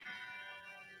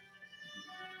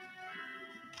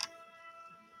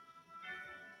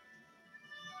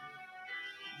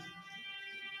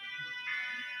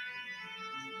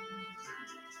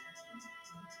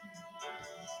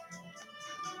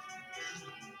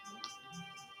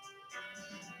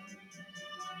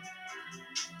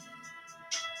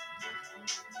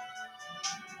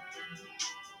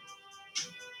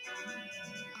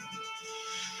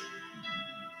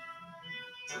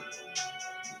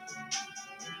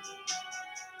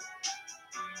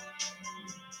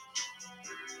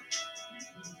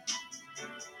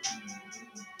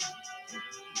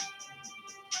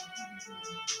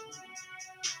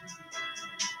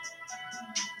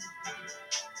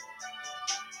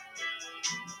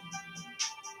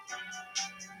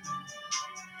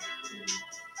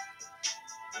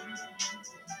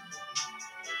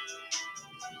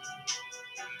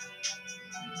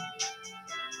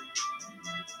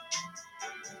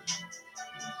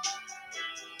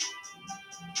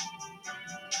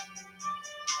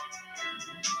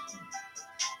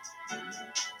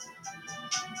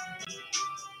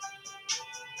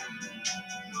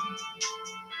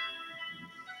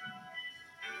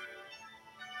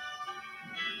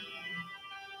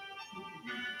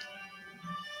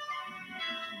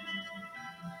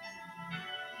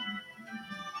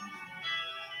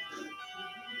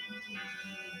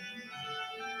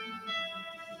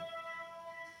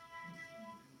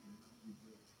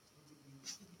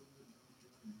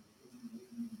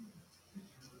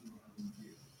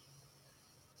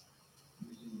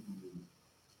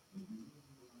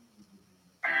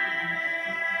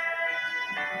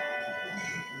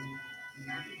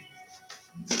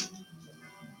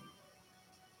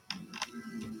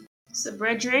So,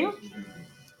 brethren,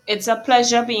 it's a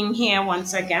pleasure being here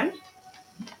once again.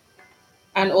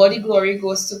 And all the glory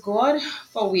goes to God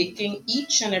for waking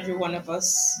each and every one of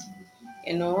us,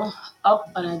 you know, up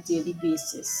on a daily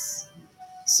basis.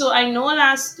 So, I know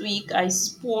last week I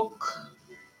spoke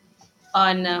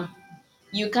on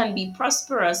you can be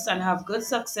prosperous and have good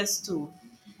success too.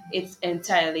 It's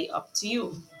entirely up to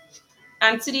you.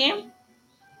 And today,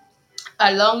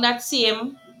 along that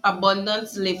same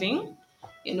abundance living,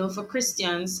 for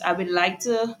Christians, I would like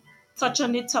to touch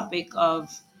on the topic of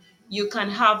you can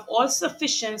have all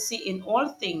sufficiency in all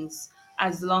things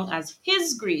as long as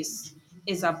His grace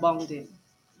is abounding.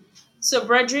 So,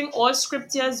 brethren, all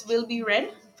scriptures will be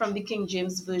read from the King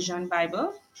James Version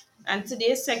Bible. And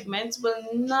today's segment will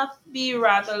not be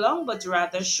rather long, but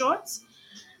rather short.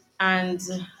 And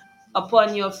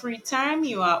upon your free time,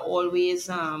 you are always,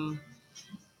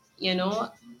 you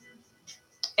know,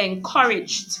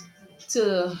 encouraged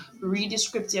to read the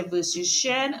scripture verses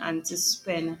shared and to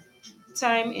spend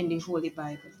time in the Holy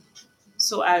Bible.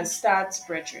 So I'll start,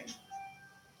 brethren.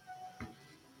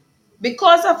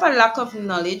 Because of a lack of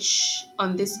knowledge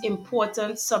on this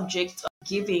important subject of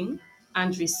giving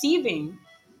and receiving,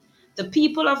 the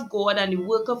people of God and the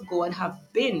work of God have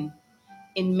been,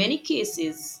 in many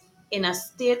cases, in a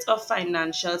state of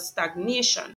financial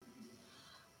stagnation.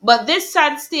 But this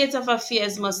sad state of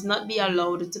affairs must not be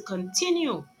allowed to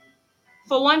continue.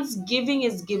 For once giving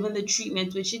is given the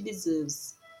treatment which it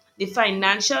deserves, the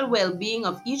financial well being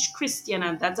of each Christian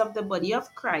and that of the body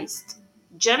of Christ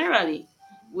generally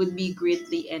would be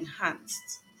greatly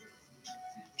enhanced.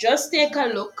 Just take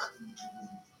a look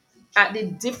at the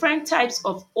different types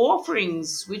of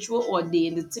offerings which were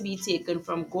ordained to be taken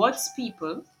from God's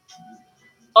people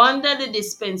under the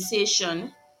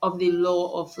dispensation of the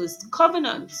law of first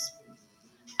covenants.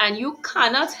 And you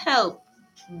cannot help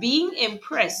being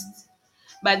impressed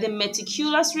by the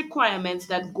meticulous requirements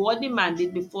that God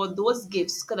demanded before those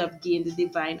gifts could have gained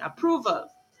divine approval.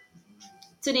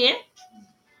 Today,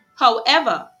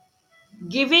 however,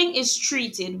 giving is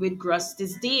treated with gross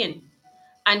disdain,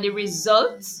 and the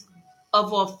result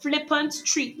of our flippant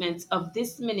treatment of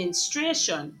this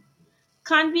ministration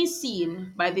can be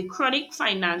seen by the chronic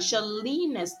financial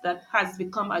leanness that has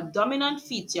become a dominant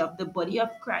feature of the body of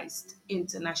Christ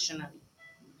internationally.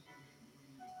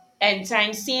 End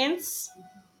time saints,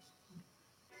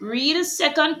 read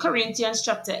 2 Corinthians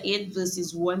chapter 8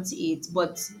 verses 1 to 8,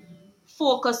 but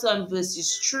focus on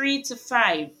verses 3 to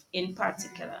 5 in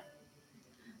particular.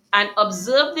 And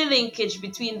observe the linkage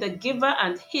between the giver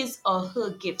and his or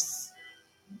her gifts.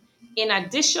 In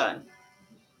addition,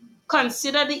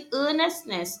 consider the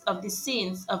earnestness of the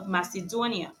saints of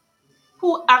Macedonia,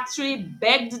 who actually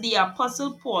begged the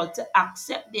Apostle Paul to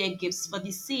accept their gifts for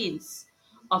the saints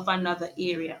of another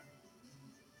area.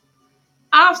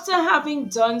 After having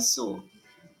done so,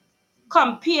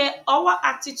 compare our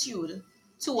attitude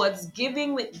towards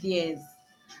giving with theirs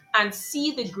and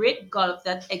see the great gulf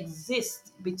that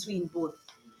exists between both.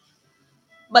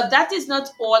 But that is not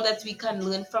all that we can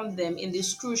learn from them in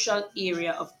this crucial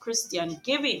area of Christian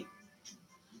giving.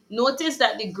 Notice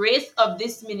that the grace of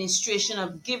this ministration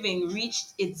of giving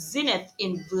reached its zenith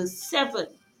in verse 7,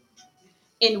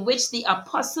 in which the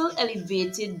apostle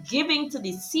elevated giving to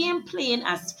the same plane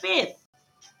as faith,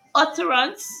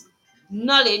 utterance,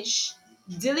 knowledge,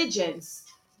 diligence,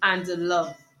 and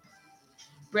love.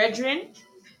 Brethren,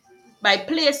 By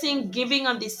placing giving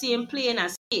on the same plane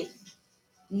as faith,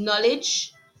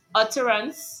 knowledge,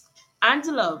 utterance, and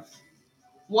love,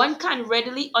 one can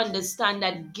readily understand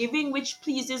that giving which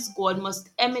pleases God must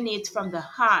emanate from the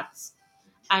heart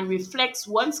and reflects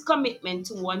one's commitment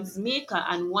to one's Maker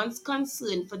and one's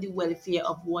concern for the welfare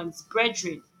of one's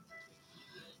brethren.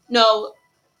 Now,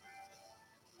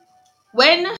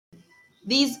 when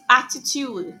this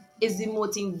attitude is the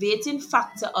motivating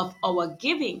factor of our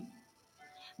giving,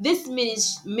 this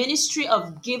ministry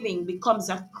of giving becomes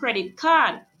a credit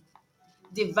card,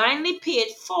 divinely paid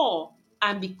for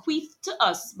and bequeathed to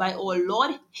us by our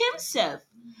Lord Himself,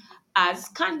 as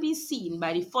can be seen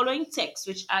by the following text,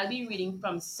 which I'll be reading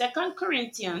from 2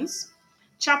 Corinthians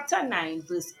chapter 9,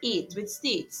 verse 8, which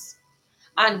states,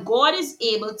 "And God is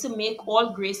able to make all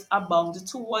grace abound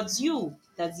towards you,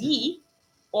 that ye,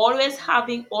 always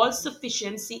having all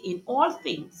sufficiency in all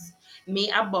things, may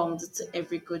abound to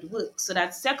every good work." So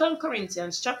that's 2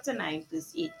 Corinthians chapter 9,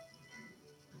 verse 8.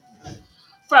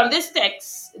 From this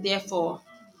text, therefore,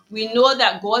 we know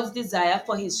that God's desire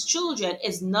for his children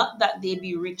is not that they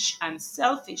be rich and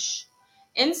selfish.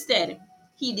 Instead,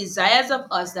 he desires of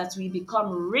us that we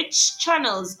become rich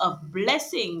channels of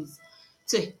blessings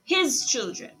to his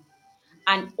children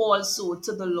and also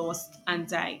to the lost and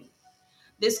dying.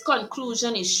 This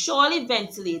conclusion is surely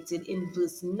ventilated in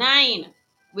verse 9,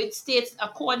 which states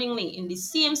accordingly in the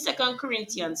same 2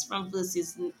 Corinthians from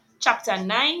chapter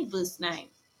 9, verse 9.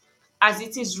 As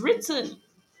it is written,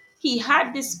 he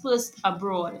had dispersed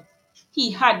abroad, he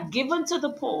had given to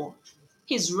the poor,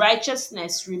 his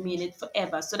righteousness remaineth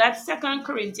forever. So that's 2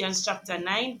 Corinthians chapter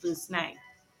 9, verse 9.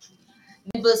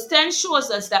 Then verse 10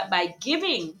 shows us that by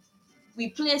giving, we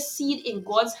place seed in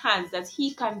God's hands that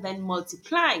he can then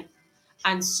multiply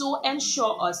and so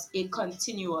ensure us a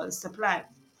continual supply.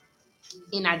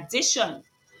 In addition,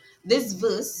 this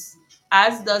verse,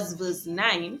 as does verse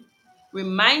 9,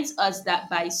 reminds us that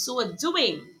by so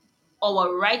doing,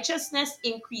 our righteousness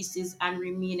increases and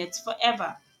remaineth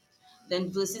forever.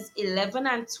 Then verses 11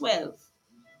 and 12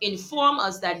 inform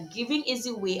us that giving is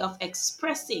a way of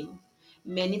expressing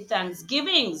many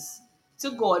thanksgivings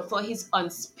to God for his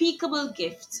unspeakable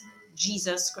gift,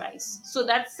 Jesus Christ. So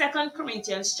that's 2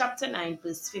 Corinthians chapter 9,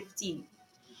 verse 15.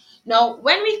 Now,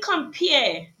 when we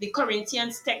compare the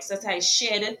Corinthians text that I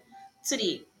shared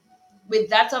today with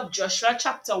that of Joshua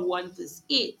chapter 1, verse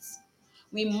 8,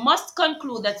 we must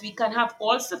conclude that we can have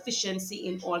all sufficiency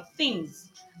in all things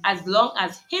as long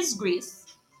as his grace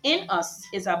in us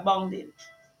is abounding.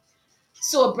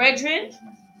 So, brethren,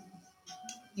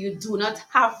 you do not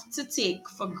have to take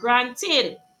for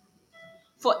granted.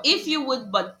 For if you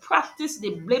would but practice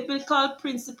the biblical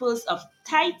principles of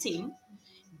tithing,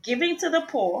 giving to the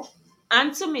poor,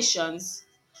 and to missions,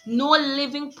 no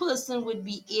living person would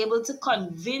be able to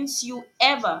convince you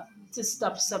ever to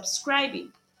stop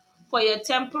subscribing. For your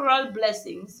temporal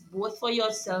blessings, both for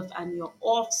yourself and your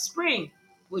offspring,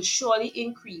 will surely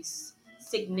increase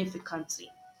significantly.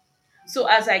 So,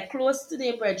 as I close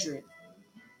today, brethren,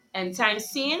 and time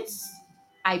saints,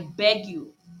 I beg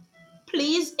you,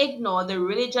 please ignore the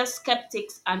religious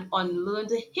skeptics and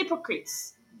unlearned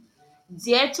hypocrites.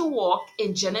 Dare to walk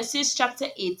in Genesis chapter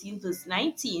 18, verse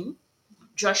 19,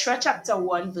 Joshua chapter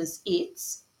 1, verse 8,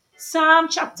 Psalm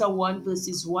chapter 1,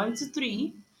 verses 1 to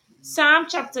 3, Psalm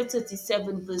chapter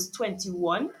 37, verse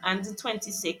 21 and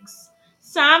 26,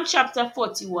 Psalm chapter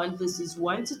 41, verses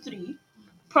 1 to 3,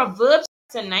 Proverbs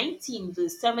chapter 19,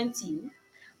 verse 17,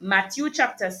 Matthew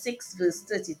chapter 6, verse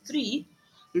 33,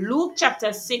 Luke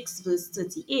chapter 6, verse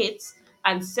 38,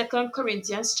 and 2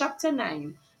 Corinthians chapter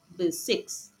 9, verse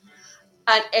 6,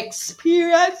 and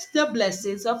experience the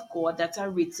blessings of God that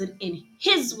are written in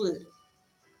his word.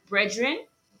 Brethren,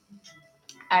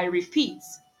 I repeat,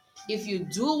 if you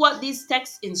do what this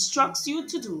text instructs you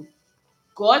to do,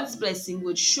 God's blessing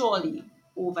would surely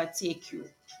overtake you.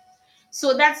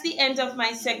 So that's the end of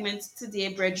my segment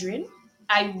today, brethren.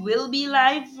 I will be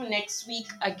live next week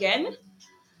again.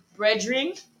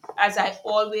 Brethren, as I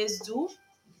always do,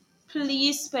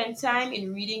 please spend time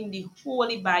in reading the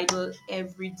Holy Bible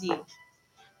every day.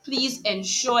 Please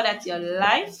ensure that your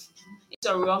life is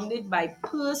surrounded by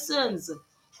persons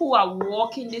who are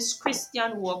walking this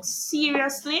Christian walk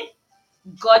seriously,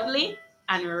 godly,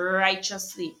 and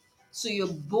righteously, so you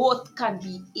both can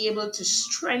be able to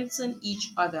strengthen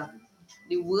each other.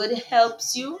 The word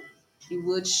helps you, the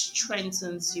word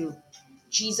strengthens you.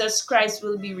 Jesus Christ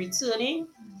will be returning,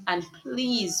 and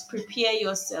please prepare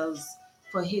yourselves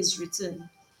for his return.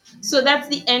 So that's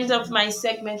the end of my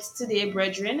segment today,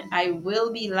 brethren. I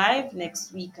will be live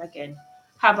next week again.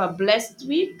 Have a blessed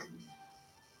week.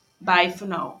 Bye for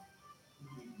now.